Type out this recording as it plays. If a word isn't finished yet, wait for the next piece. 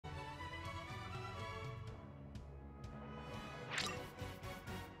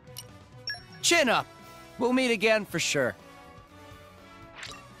Chin up. We'll meet again for sure.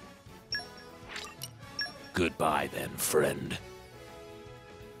 Goodbye then, friend.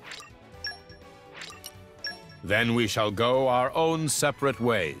 Then we shall go our own separate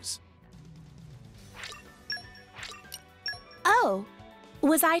ways. Oh,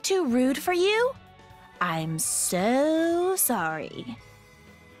 was I too rude for you? I'm so sorry.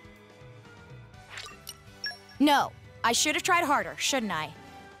 No, I should have tried harder, shouldn't I?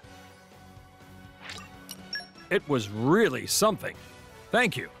 It was really something.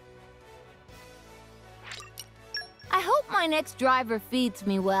 Thank you. I hope my next driver feeds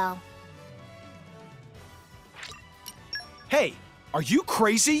me well. Hey, are you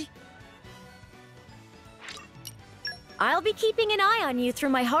crazy? I'll be keeping an eye on you through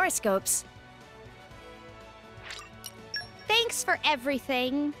my horoscopes. Thanks for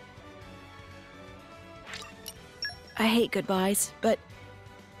everything. I hate goodbyes, but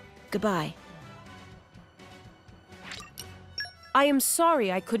goodbye. I am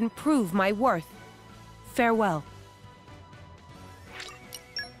sorry I couldn't prove my worth. Farewell.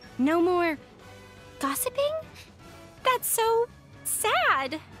 No more gossiping? That's so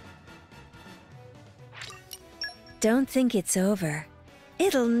sad. Don't think it's over.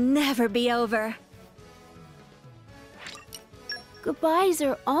 It'll never be over. Goodbyes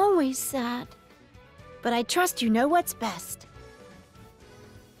are always sad. But I trust you know what's best.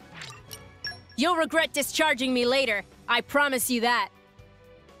 You'll regret discharging me later. I promise you that.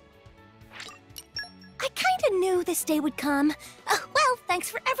 I kinda knew this day would come. Well, thanks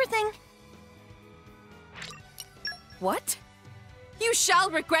for everything. What? You shall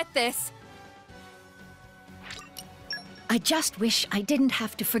regret this. I just wish I didn't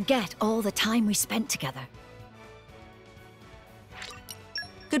have to forget all the time we spent together.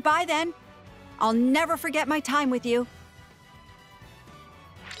 Goodbye then. I'll never forget my time with you.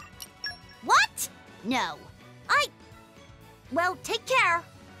 What? No. Well, take care.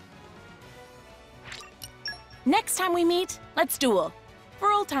 Next time we meet, let's duel.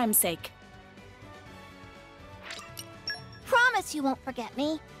 For old time's sake. Promise you won't forget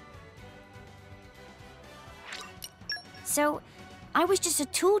me. So, I was just a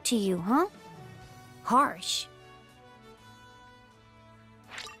tool to you, huh? Harsh.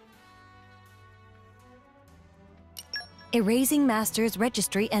 Erasing Master's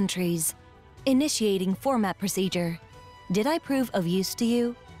registry entries. Initiating format procedure. Did I prove of use to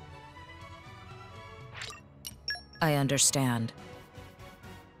you? I understand.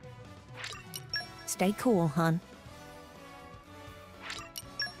 Stay cool, hon.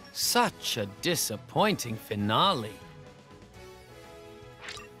 Such a disappointing finale.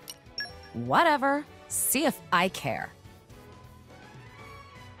 Whatever. See if I care.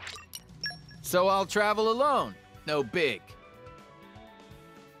 So I'll travel alone. No big.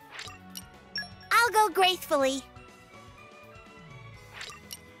 I'll go gracefully.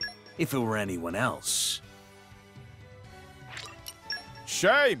 If it were anyone else.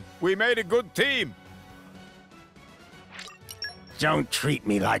 Shame! We made a good team. Don't treat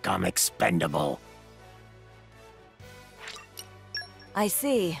me like I'm expendable. I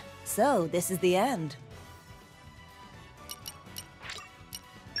see. So, this is the end.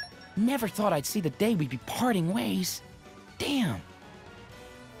 Never thought I'd see the day we'd be parting ways.